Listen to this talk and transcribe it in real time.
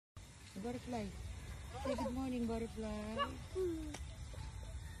Butterfly. Say good morning, butterfly.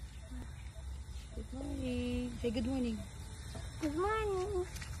 Good morning. Say good morning. Good morning.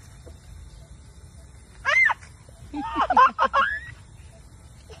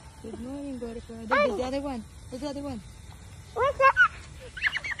 Good morning, butterfly. There's the other one. There's the other one. What's that?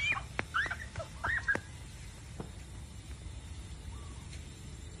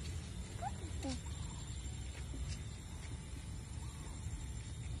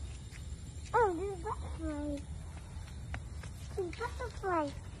 Oh, there's a butterfly. There's a butterfly.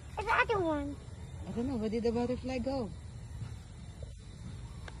 There's the other one. I don't know. Where did the butterfly go?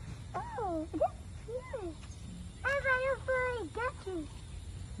 Oh, that's cute. A butterfly. Got you.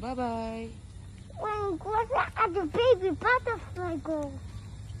 Bye-bye. Where's the other baby butterfly go?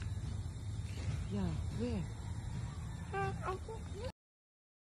 Yeah, where? I think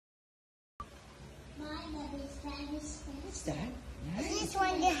What's that? Nice. this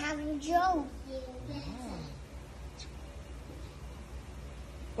one they have a Joe. Wow.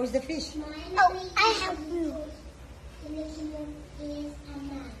 Where's the fish? Oh, I have blue. The little one is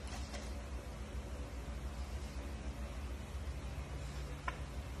Anak.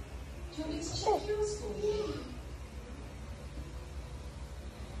 Do you want me to check yours for you?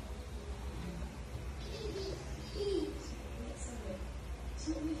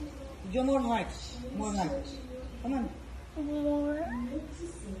 Do more hearts. More hearts. Come on. More.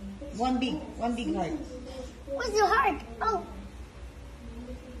 One big heart. What's your heart? Oh,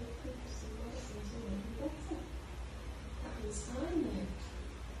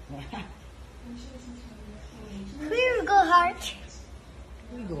 here we go, heart.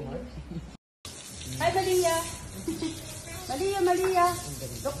 Here we go, heart. Hi, Malia! Malia!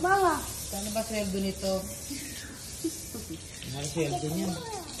 Look, mama! Saan ba sweldo nito? Ano sweldo niya?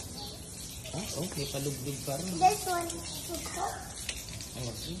 Ah, okay. Paluglog pa rin. This one.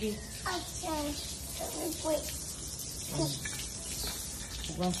 Oh, sige. Okay. Wait.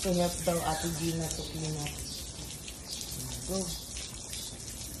 She wants to help daw Ate Gina to clean up. Go.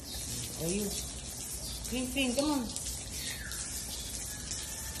 Are you? Clean, come on.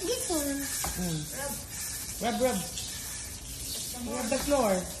 This one. Rub. Rub the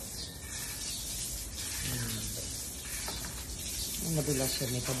floor. Nadulas siya,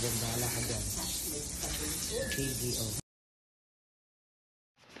 may kabombahala ka dyan. KGO.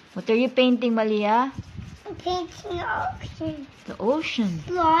 What are you painting, Malia? I'm painting the ocean. The ocean.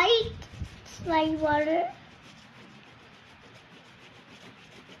 Slide water.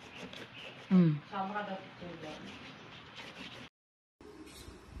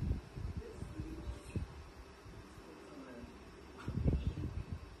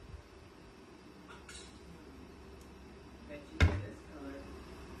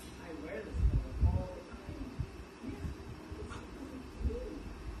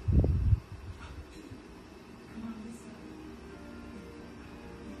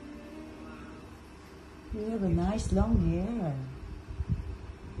 You have a nice long hair.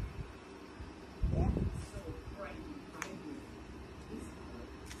 Yeah.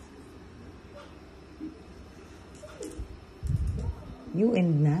 You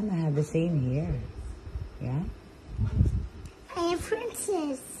and Nana have the same hair. Yeah? I'm a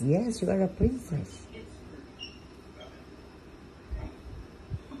princess. Yes, you are a princess.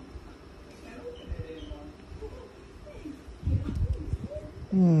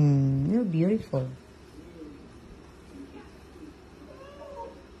 You're beautiful.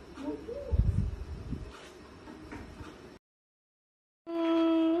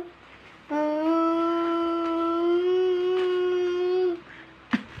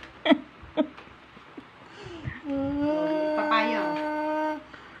 Papaya.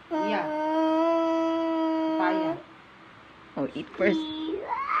 Yeah. Papaya. Oh, eat first. I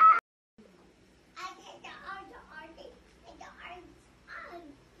get the R, and the R on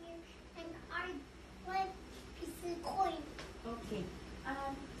here, and the R one is a coin. Okay.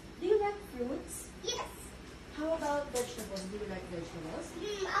 Do you like fruits? Yes. How about vegetables? Do you like vegetables?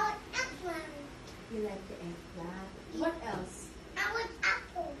 I want apple. You like the eggplant. What else? I want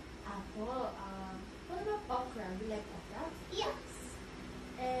apple. Apple. What about okra? Do you like okra? Yes.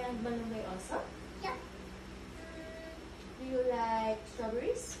 And malunggay also? Yeah. Do you like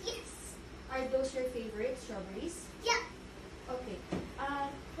strawberries? Yes. Are those your favorite strawberries? Yeah. Okay.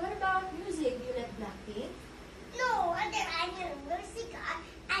 What about music? Do you like Blackpink? No, I don't music.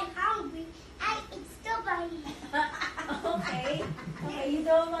 I'm hungry. I eat strawberry. Okay. Okay, you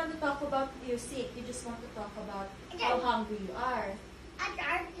don't want to talk about music. You just want to talk about how hungry you are. I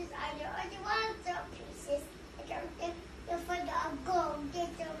don't just I don't want the pieces. I don't think if I go get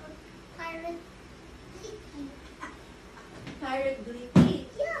the pirate. Pirate Bleepy.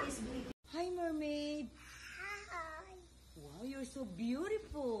 Yeah. Is Bleepy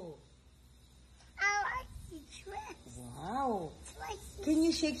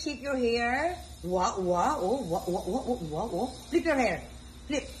shake your hair. Wow, wow, oh, wow, wow, wow, wow, wow. Flip your hair.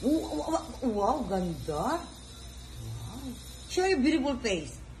 Flip. Wow, ganda. Wow. Show your beautiful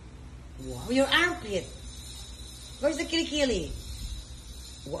face. Wow, your armpit. Where's the kilikili?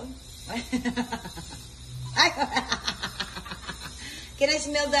 What? Can I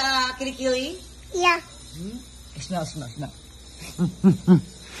smell the kilikili? Yeah. Smell, smell, smell.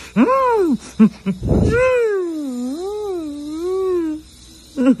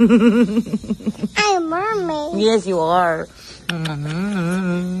 I'm a mermaid. Yes, you are.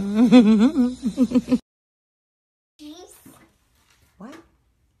 What?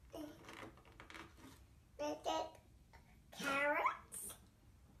 Carrots?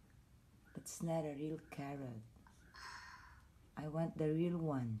 That's not a real carrot. I want the real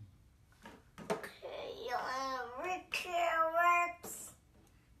one. Carrots.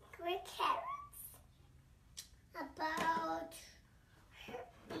 Red carrots. About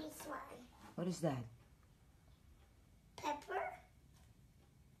this one. What is that? Pepper.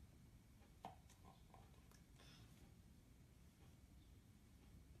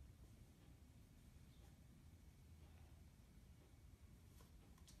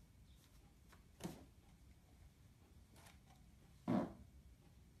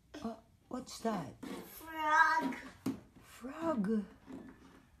 Oh, what's that? Frog. Frog.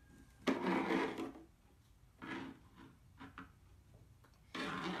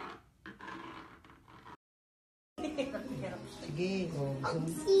 Sige. Oh,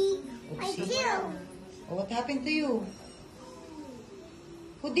 Oopsie. My tail. oh, what happened to you?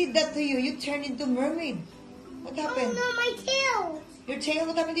 Who did that to you? You turned into mermaid. What Oh happened? no, my tail. Your tail?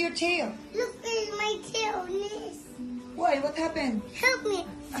 What happened to your tail? Look at my tail. This. Why? What happened? Help me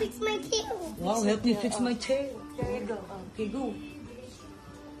fix my tail. Wow, help me fix my tail. There you go. Okay, go.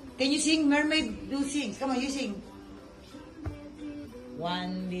 Can you sing Mermaid? Do sing. Come on, you sing.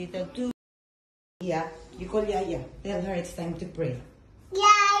 One little two. Yeah, you call Yaya. Tell her it's time to pray.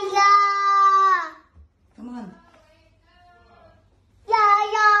 Yeah, yeah. Come on. Yeah,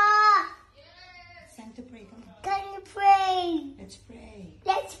 yeah. It's time to pray. Come on. Can you pray? Let's pray.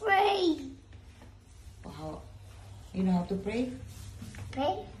 Let's pray. Wow. You know how to pray?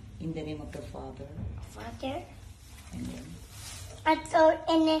 Pray, In the name of the Father. Father. And then.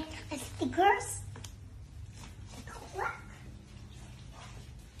 And then stickers. Clock.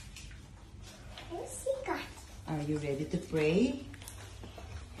 And cigarette. Are you ready to pray?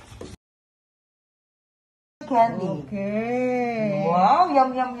 Candy. Okay. Wow, yum,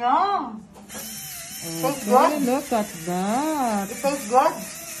 yum, yum. Tastes good? Look at that. It tastes good?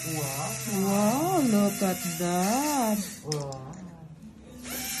 Wow. Wow, look at that. Wow.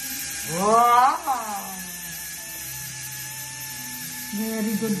 Wow.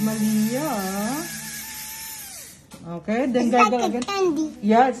 Very good, Malia. Okay, then It's gargle like a again. candy.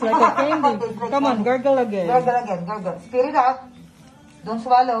 Yeah, it's like a candy. Come on, gargle again. Gargle again, gargle. Spit it out. Don't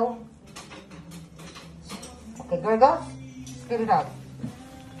swallow. Okay, gargle. Spit it out.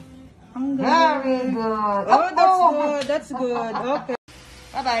 Ang Very galing. good. Oh, that's good. That's good. Okay.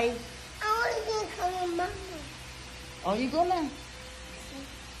 Bye-bye. I want to call your mama. Oh, you go na.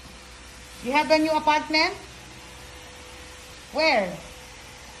 You have a new apartment? Where?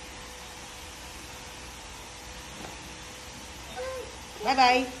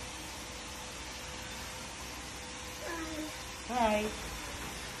 Bye-bye. Bye.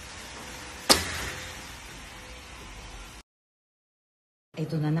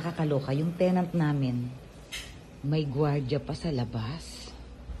 Ito na, nakakaloka. Yung tenant namin, may gwardiya pa sa labas.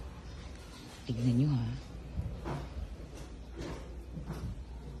 Tignan nyo, ha.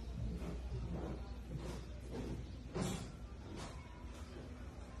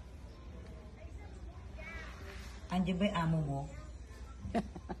 Andiyan ba yung amo mo?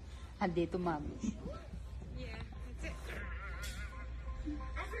 Andito, ma'am.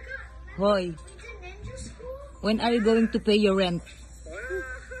 Hoy, when are you going to pay your rent?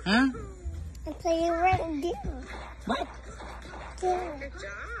 Huh? I'm playing right there. What? There.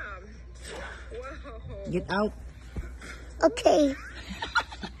 Get out. Okay.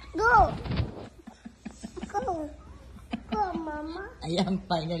 Go. Go. Go, Mama. Ayan,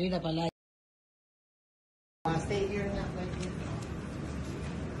 finally na pala. Stay here na.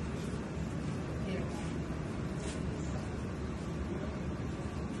 Here.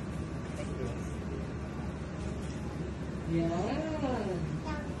 Yan.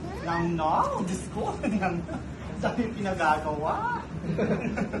 Nang no, Diyos ko, nang dami pinagagawa.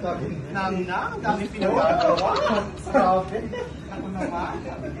 Nang dami pinagagawa. Grabe. Ako naman.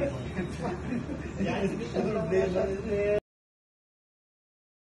 Yan,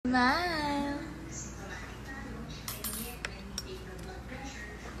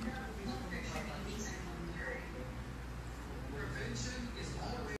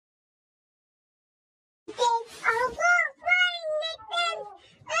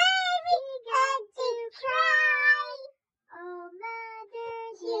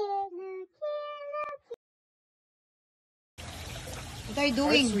 What are you All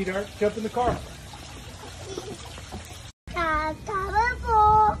right, doing? sweetheart, jump in the car. Tatabi po.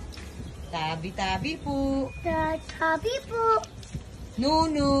 Tabi-tabi po. Tatabi po.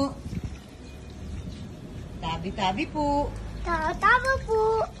 Nuno. Tabi-tabi po. Tatabi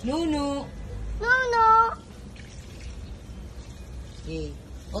po. Nuno. Nuno. Okay.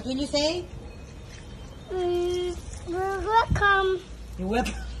 What will you say? You're welcome. You're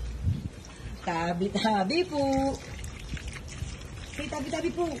welcome. Tabi-tabi po. Say tabi-tabi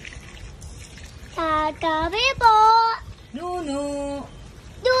po. Tatabi po. Nuno.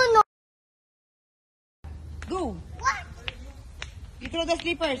 Nuno. Go. What? You throw the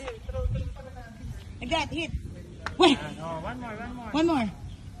slippers. Like that. Hit. Wait. No, one more. One more.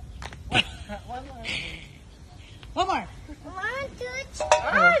 One more. 1, 2,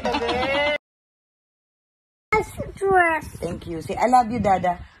 3. Dress. Thank you. Say, I love you,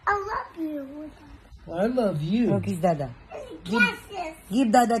 Dada. I love you. I love you. Throw kiss, Dada. Glasses.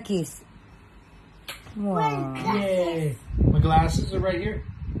 Give Dada a kiss. Wow. Yay. My glasses are right here.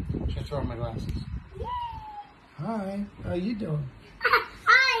 Should I throw on my glasses? Hi, how you doing?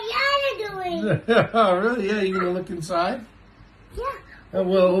 Hi, how you doing? Oh, really? Yeah, you gonna look inside? Yeah. Oh,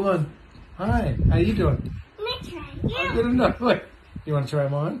 well, hold on. Hi, how you doing? Let me try. I'm Yeah. good enough. Wait, you want to try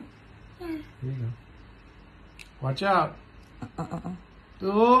them on? Yeah. Here you go. Watch out. Uh-uh.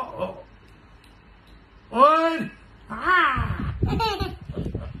 Oh. One.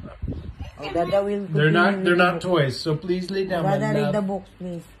 Oh, Dada will. They're not toys, so please lay down. my Dada, read love. the book,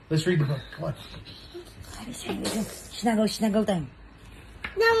 please. Let's read the book. Come on. Snuggle time.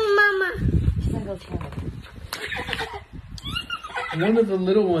 No, Mama. Snuggle. One of the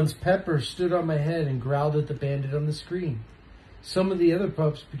little ones, Pepper, stood on my head and growled at the bandit on the screen. Some of the other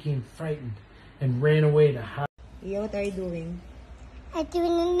pups became frightened and ran away to hide. Yeah, what are you doing? I'm doing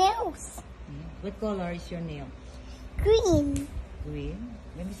the nails. What color is your nail? Green. Green.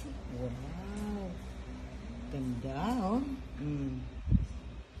 Let me see. Wow. Ganda, oh.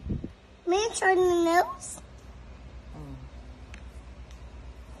 May I try the nails? Oh.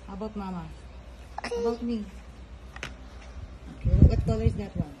 How about Mama? Okay. How about me? Okay, what color is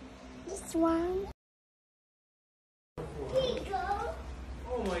that one? This one. Here you go.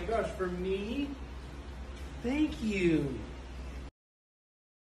 Oh my gosh, for me? Thank you.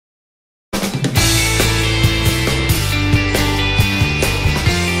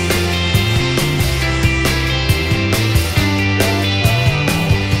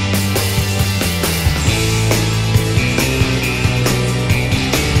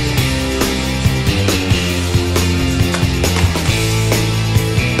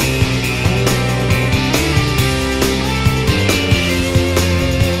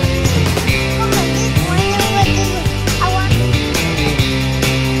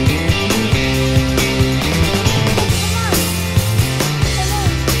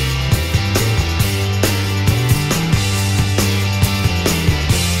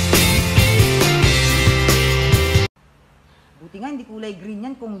 Buti nga, hindi kulay green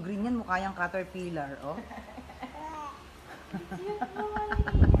yan. Kung green yan, mukha yung caterpillar, oh.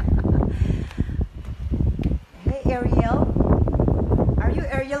 Hey, Ariel. Are you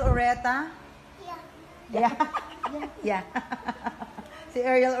Ariel Oreta? Yeah. Yeah. Si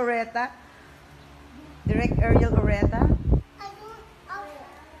Ariel Oreta. Direct Ariel Oreta. I don't have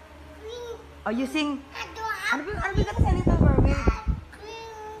green. Oh, you sing. I don't have Ano ba kata sa Little Mermaid?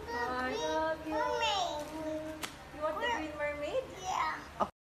 green. I love you. Mermaid. You want the Green Mermaid? Yeah.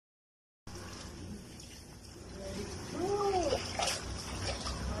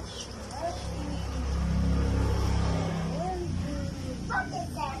 What is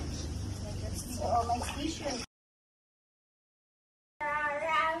that? Oh, my t-shirt.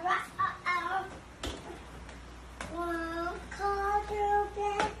 One color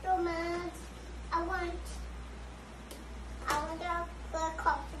gentleman. I want the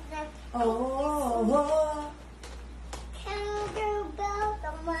coffee. Oh. Kangaroo bell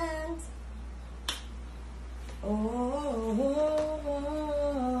the ones. Oh.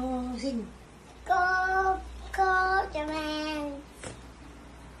 Sing. Go the man.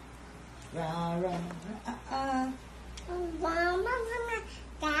 Ra, ra, ra, ah, ah. Mama,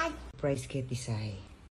 Dad. Price Kitty Sai.